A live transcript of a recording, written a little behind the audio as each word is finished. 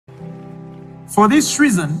For this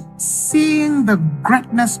reason, seeing the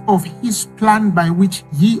greatness of his plan by which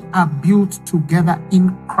ye are built together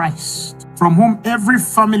in Christ, from whom every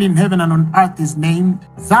family in heaven and on earth is named,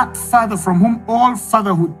 that Father from whom all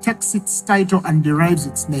fatherhood takes its title and derives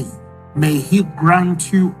its name, may he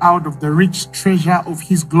grant you out of the rich treasure of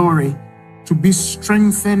his glory to be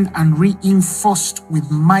strengthened and reinforced with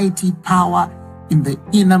mighty power in the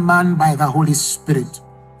inner man by the Holy Spirit,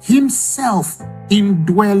 himself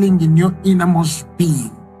indwelling in your innermost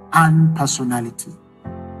being and personality.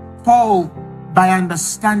 Paul, by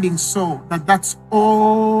understanding so that that's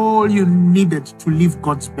all you needed to live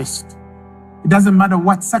God's best. It doesn't matter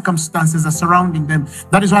what circumstances are surrounding them.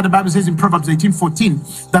 That is why the Bible says in Proverbs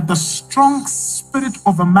 18:14 that the strong spirit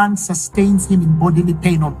of a man sustains him in bodily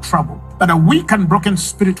pain or trouble, but a weak and broken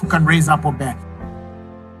spirit who can raise up or bear.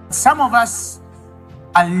 Some of us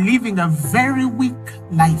are living a very weak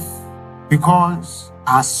life because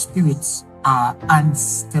our spirits are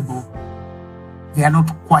unstable. They are not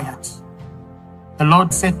quiet. The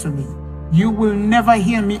Lord said to me, you will never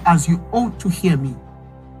hear me as you ought to hear me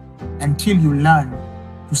until you learn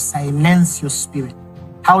to silence your spirit.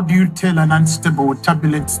 How do you tell an unstable or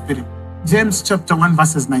turbulent spirit? James chapter 1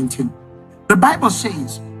 verses 19. The Bible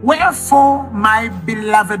says, wherefore, my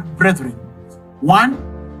beloved brethren,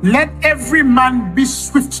 1, let every man be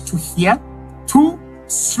swift to hear. 2,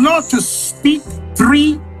 slow to speak.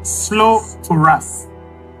 3, slow to wrath.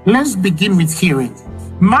 Let's begin with hearing.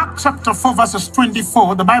 Mark chapter 4 verses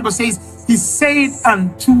 24, the Bible says, he said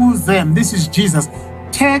unto them, this is Jesus,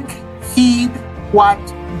 take heed what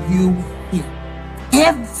you hear.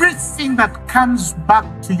 Everything that comes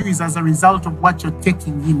back to you is as a result of what you're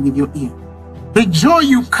taking in with your ear. The joy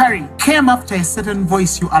you carry came after a certain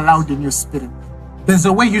voice you allowed in your spirit. There's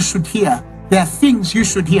a way you should hear. There are things you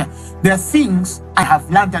should hear. There are things I have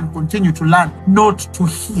learned and continue to learn not to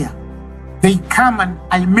hear. They come and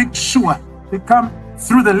I make sure they come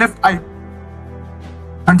through the left eye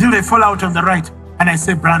until they fall out on the right. And I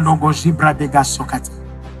say, Brando Goji Bradega Sokati.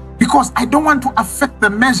 Because I don't want to affect the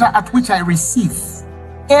measure at which I receive.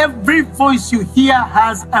 Every voice you hear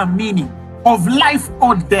has a meaning of life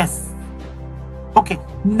or death. Okay,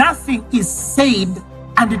 nothing is said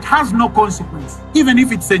and it has no consequence, even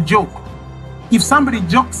if it's a joke. If somebody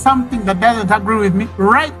jokes something that doesn't agree with me,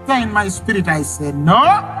 right there in my spirit, I say, no,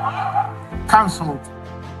 cancelled.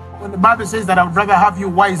 When the Bible says that I would rather have you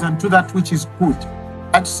wise unto that which is good,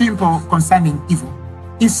 that's simple concerning evil.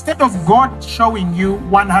 Instead of God showing you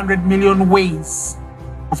 100 million ways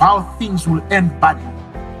of how things will end badly,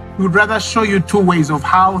 He would rather show you 2 ways of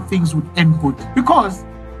how things would end good. Because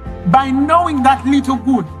by knowing that little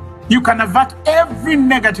good, you can avert every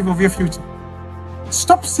negative of your future.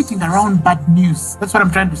 Stop sitting around bad news. That's what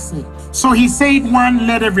I'm trying to say. So he said, 1,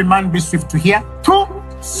 let every man be swift to hear. 2,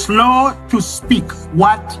 slow to speak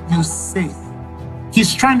what you say.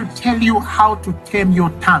 He's trying to tell you how to tame your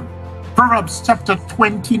tongue. Proverbs chapter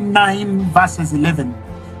 29 verses 11.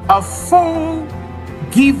 A fool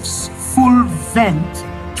gives full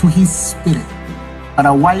vent to his spirit, but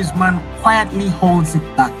a wise man quietly holds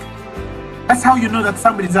it back. That's how you know that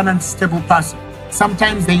somebody is an unstable person.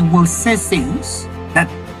 Sometimes they will say things that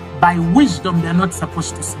by wisdom they're not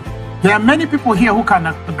supposed to say. There are many people here who can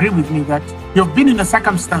agree with me that you've been in a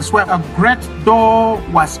circumstance where a great door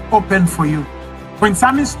was opened for you, or in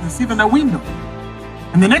some instances even a window.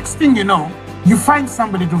 And the next thing you know, you find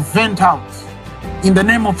somebody to vent out in the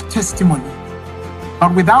name of testimony,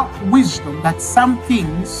 but without wisdom that some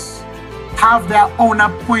things have their own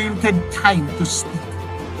appointed time to speak.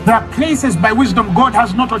 There are places by wisdom God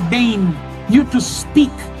has not ordained you to speak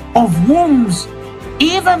of wombs,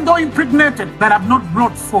 even though impregnated, that have not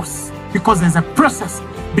brought forth, because there's a process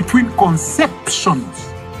between conceptions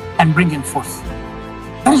and bringing forth.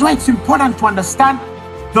 That is why it's important to understand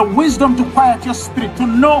the wisdom to quiet your spirit, to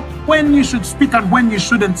know when you should speak and when you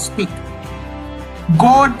shouldn't speak.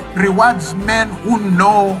 God rewards men who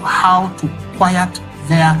know how to quiet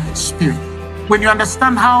their spirit. When you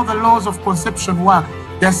understand how the laws of conception work,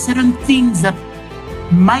 there are certain things that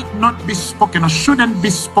might not be spoken or shouldn't be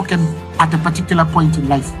spoken at a particular point in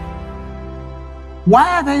life.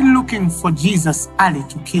 Why are they looking for Jesus early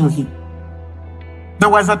to kill him? There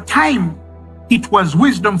was a time it was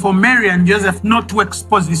wisdom for Mary and Joseph not to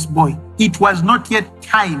expose this boy. It was not yet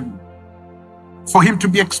time for him to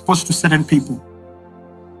be exposed to certain people.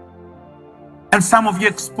 And some of you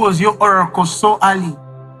expose your oracle so early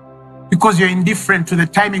because you're indifferent to the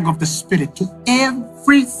timing of the Spirit. To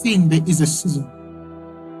everything there is a season.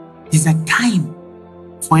 There's a time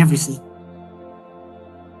for everything.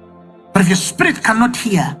 But if your spirit cannot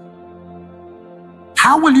hear,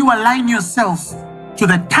 how will you align yourself to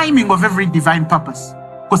the timing of every divine purpose,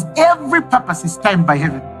 because every purpose is timed by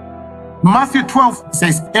heaven. Matthew 12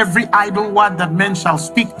 says, every idle word that men shall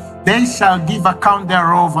speak, they shall give account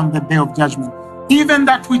thereof on the day of judgment. Even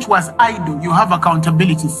that which was idle, you have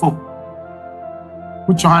accountability for.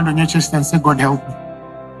 Put your hand on your chest and say, God help me.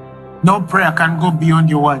 No prayer can go beyond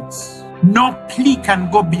your words. No plea can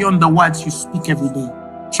go beyond the words you speak every day.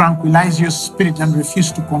 Tranquilize your spirit and refuse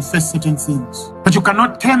to confess certain things. But you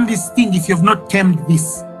cannot tame this thing if you have not tamed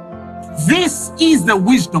this. This is the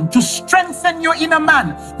wisdom to strengthen your inner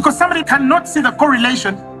man, because somebody cannot see the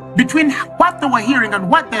correlation between what they were hearing and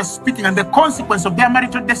what they're speaking and the consequence of their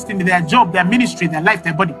marital destiny, their job, their ministry, their life,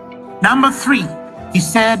 their body. Number 3, he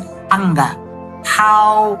said, anger.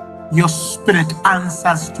 How your spirit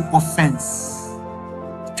answers to offense.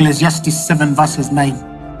 Ecclesiastes 7 verses 9.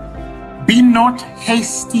 Be not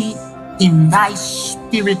hasty in thy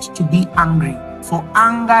spirit to be angry, for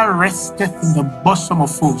anger resteth in the bosom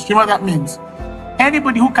of fools. Do you know what that means?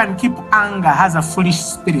 Anybody who can keep anger has a foolish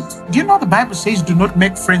spirit. Do you know the Bible says do not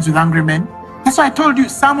make friends with angry men? That's why I told you,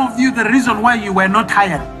 some of you, the reason why you were not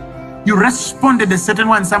hired, you responded a certain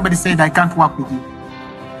way and somebody said, I can't work with you.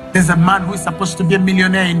 There's a man who is supposed to be a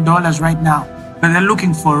millionaire in dollars right now, but they're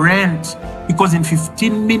looking for rent because in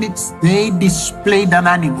 15 minutes they displayed an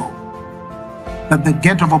animal that the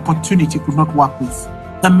gate of opportunity could not work with.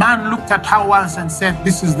 The man looked at her once and said,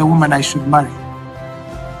 this is the woman I should marry.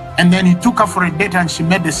 And then he took her for a date and she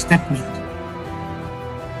made a statement.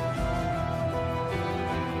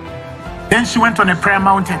 Then she went on a prayer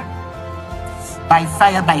mountain. By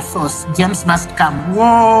fire, by force, James must come.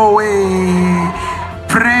 Whoa,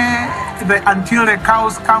 pray until the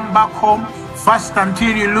cows come back home. Fast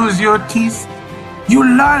until you lose your teeth. You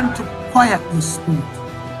learn to quiet your spirit.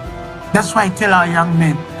 That's why I tell our young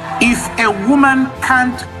men, if a woman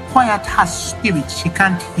can't quiet her spirit, she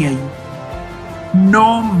can't hear you.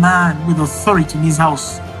 No man with authority in his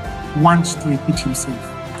house wants to repeat himself.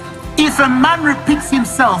 If a man repeats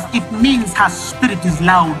himself, it means her spirit is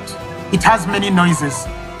loud. It has many noises.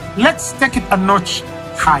 Let's take it a notch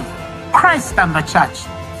higher. Christ and the church.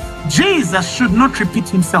 Jesus should not repeat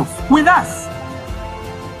himself with us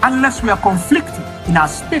unless we are conflicted in our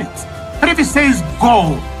spirit. But if he says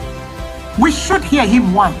go, we should hear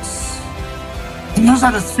him once. And those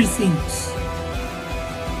are the 3 things.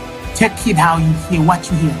 Take heed how you hear, what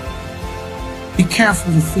you hear. Be careful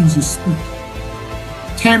of the things you speak.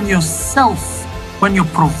 Tame yourself when you're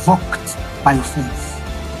provoked by offense.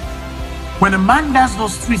 When a man does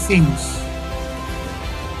those 3 things,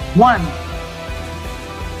 1,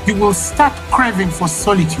 you will start craving for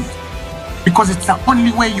solitude, because it's the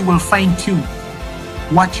only way you will fine-tune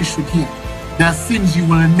what you should hear. There are things you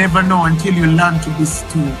will never know until you learn to be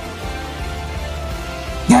still.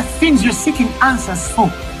 There are things you're seeking answers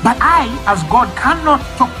for, but I, as God, cannot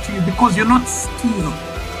talk to you because you're not still.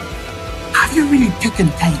 Have you really taken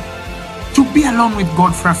time to be alone with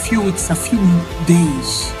God for a few weeks, a few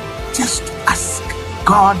days, just to ask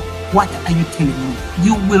God, what are you telling me?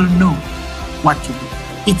 You will know what to do.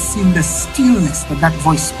 It's in the stillness that that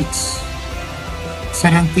voice speaks.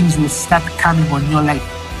 Certain things will start coming on your life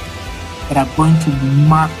that are going to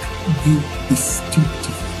mark you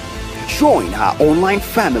distinctive. Join our online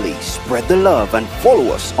family, spread the love, and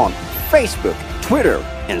follow us on Facebook, Twitter,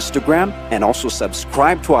 Instagram, and also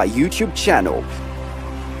subscribe to our YouTube channel.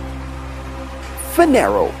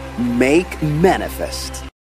 Phaneroo, make manifest.